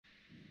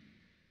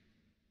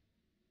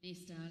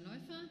Nächster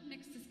Läufer,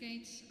 next to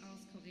skate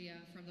aus Korea,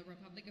 from the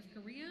Republic of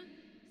Korea,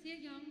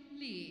 Sihyeong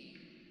Lee.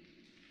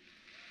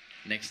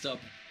 Next up,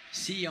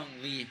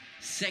 Sihyeong Lee,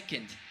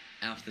 second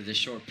after the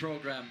short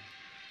program,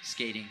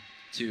 skating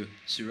to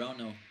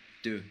Cyrano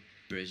de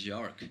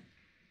Bergerac.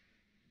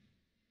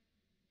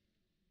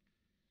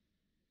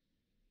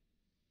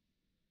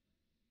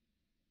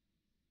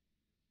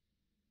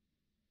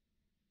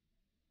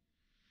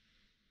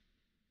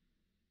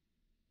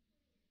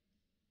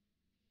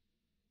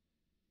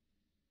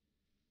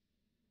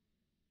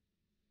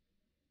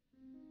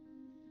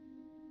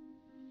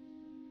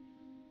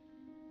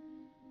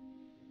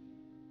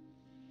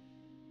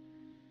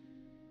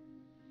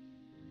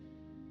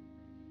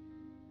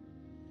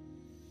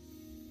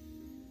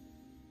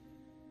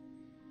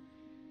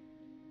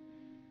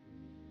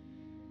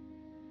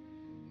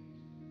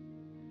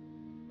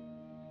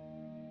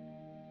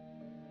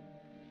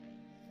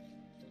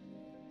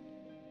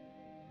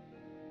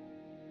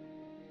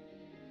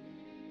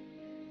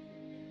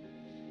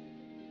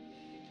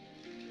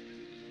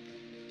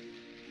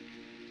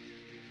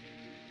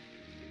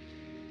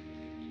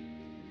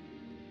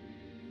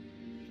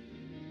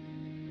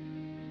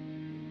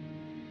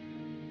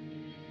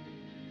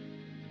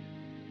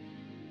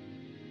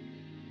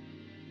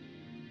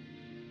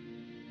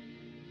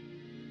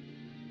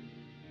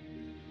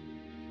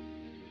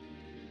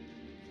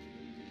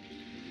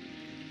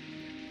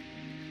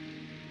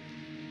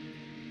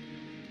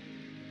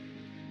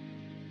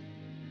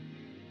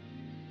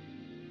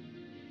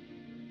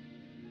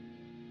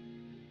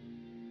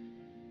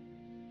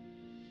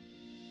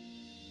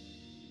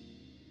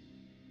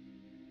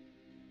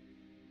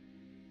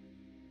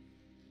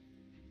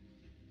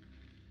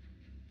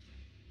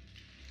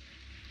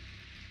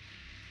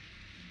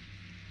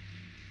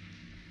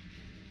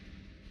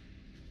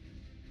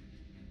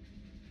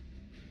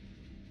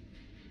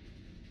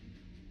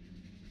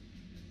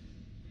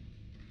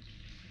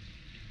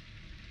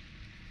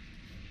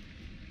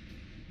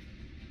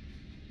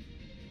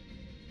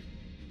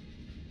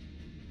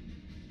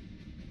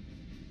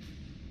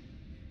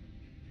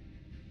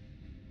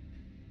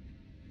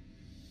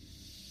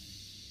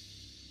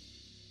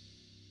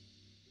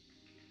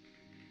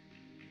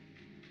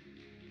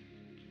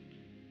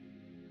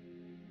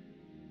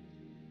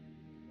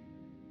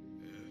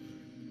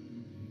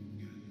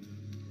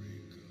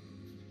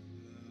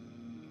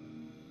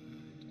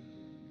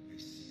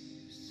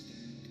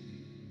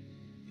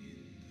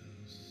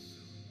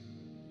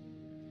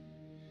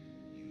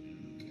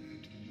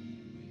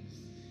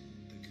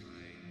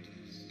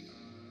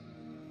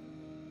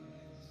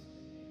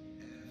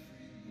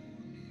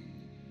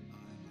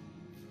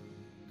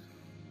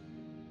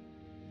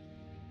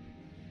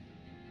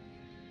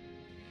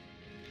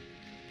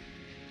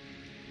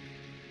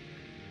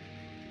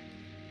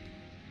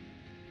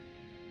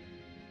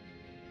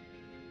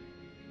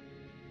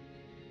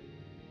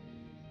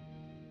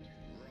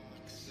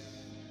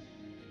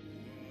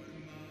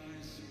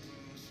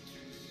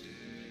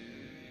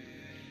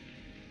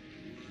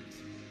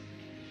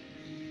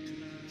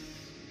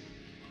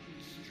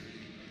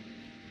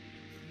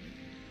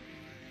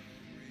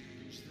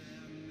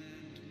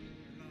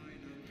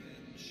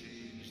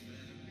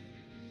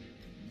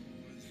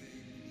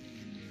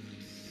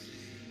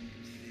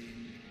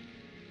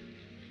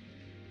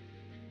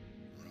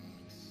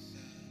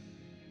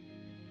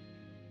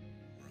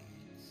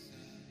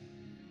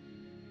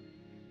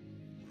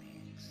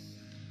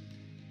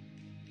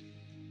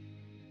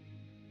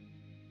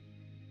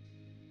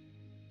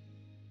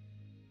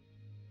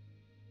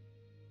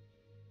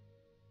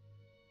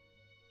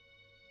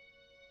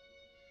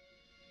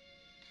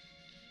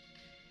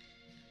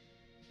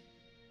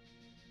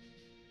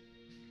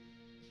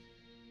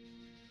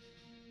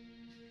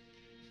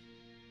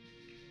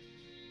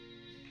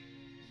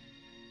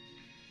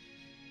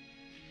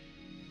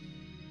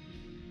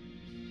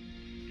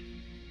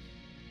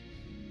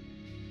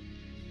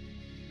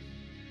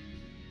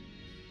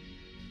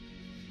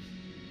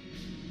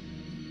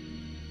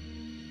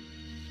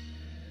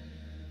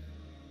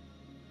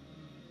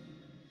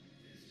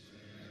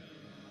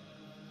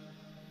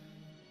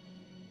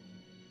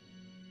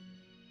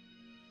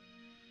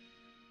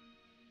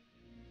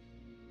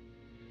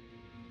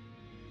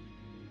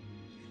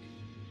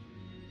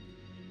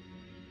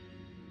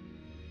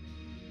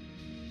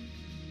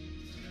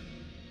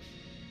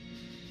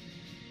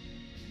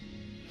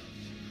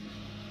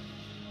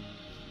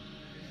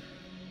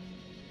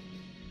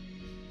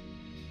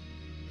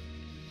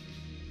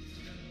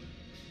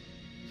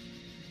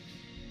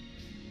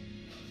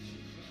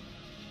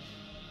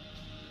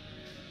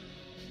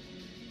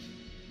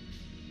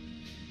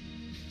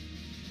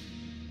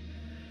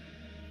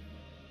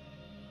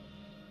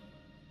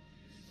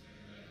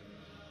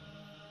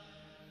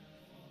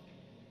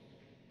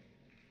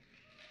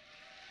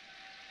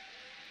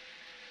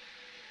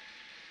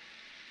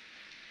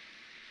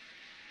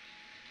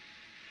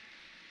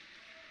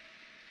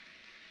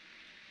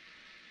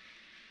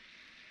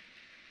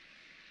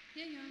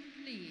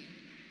 Sihyeong Lee.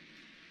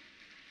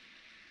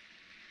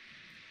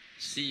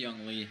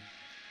 Sihyeong Lee,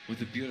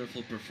 with a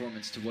beautiful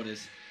performance to what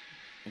is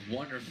a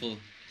wonderful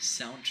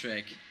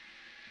soundtrack.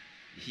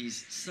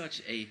 He's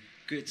such a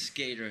good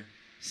skater.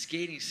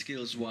 Skating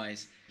skills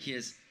wise, he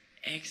has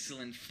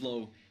excellent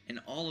flow in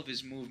all of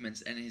his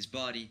movements and his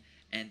body,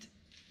 and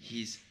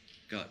he's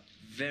got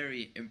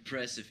very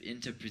impressive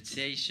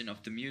interpretation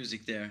of the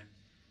music there.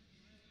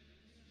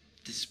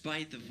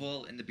 Despite the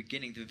fall in the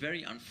beginning, the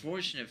very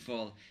unfortunate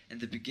fall in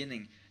the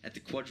beginning at the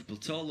quadruple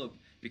toe loop,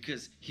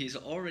 because he's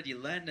already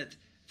landed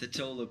the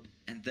toe loop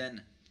and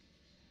then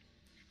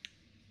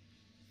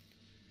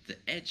the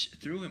edge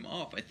threw him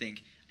off, I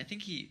think.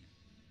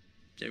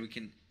 There we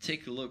can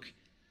take a look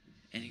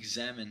and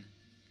examine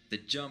the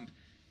jump,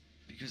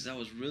 because that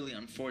was really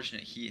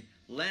unfortunate. He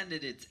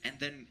landed it and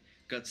then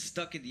got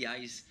stuck in the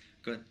ice,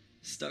 got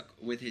stuck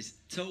with his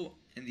toe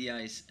in the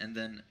ice, and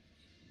then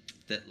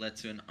that led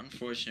to an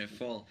unfortunate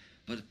fall.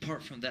 But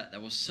apart from that,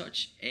 that was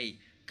such a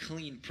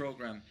clean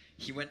program.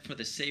 He went for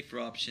the safer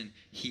option.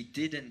 He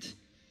didn't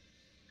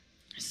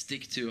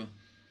stick to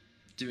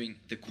doing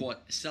the quad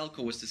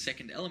salco was the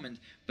second element,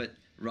 but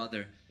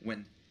rather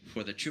went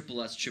for the triple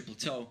lutz, triple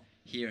toe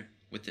here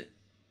with the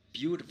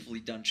beautifully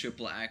done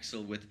triple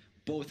axel with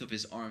both of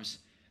his arms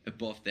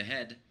above the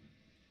head.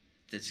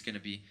 That's going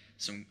to be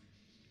some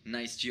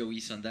nice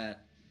GOEs on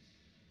that.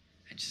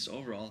 And just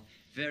overall,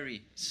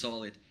 very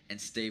solid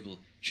and stable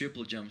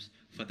triple jumps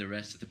for the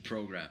rest of the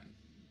program.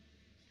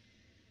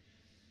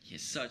 He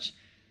is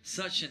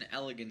such an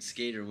elegant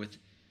skater with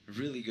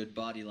really good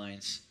body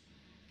lines.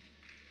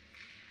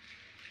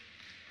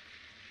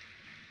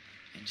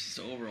 And just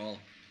overall,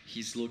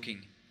 he's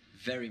looking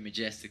very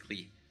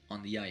majestically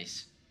on the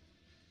ice.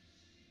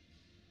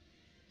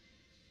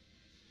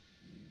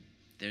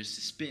 There's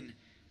the spin,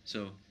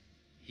 so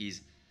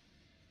he's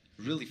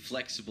really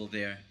flexible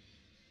there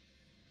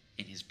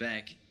in his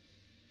back.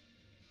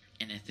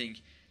 And I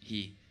think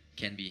he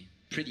can be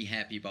pretty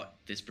happy about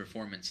this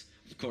performance.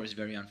 Of course,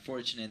 very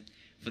unfortunate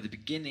for the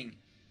beginning,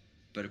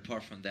 but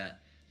apart from that,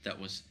 that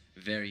was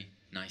very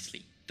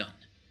nicely done.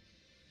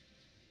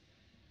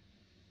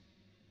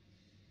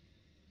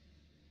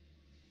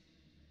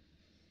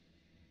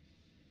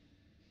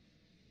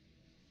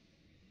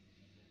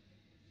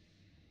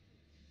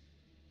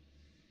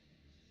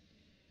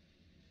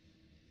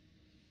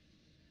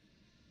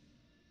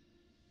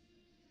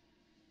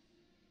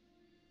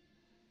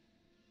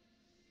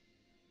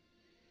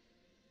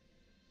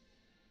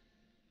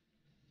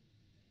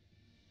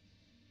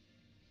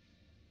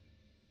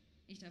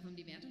 Ich darf um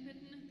die Wertung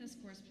bitten. The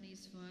scores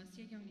please for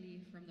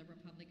Sihyeong from the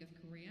Republic of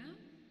Korea.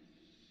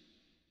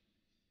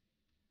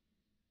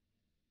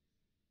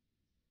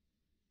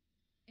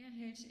 Er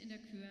hält in der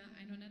Kür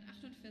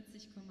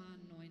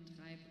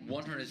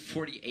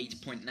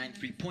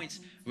 148.93 points,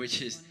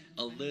 which is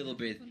a little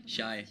bit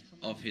shy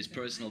of his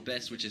personal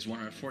best, which is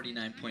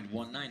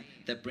 149.19.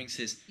 That brings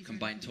his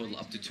combined total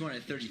up to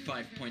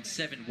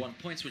 235.71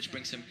 points, which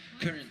brings him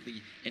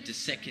currently into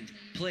second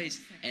place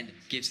and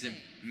gives him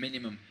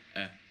minimum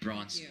a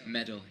bronze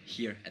medal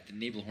here at the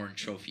Nebelhorn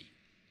Trophy.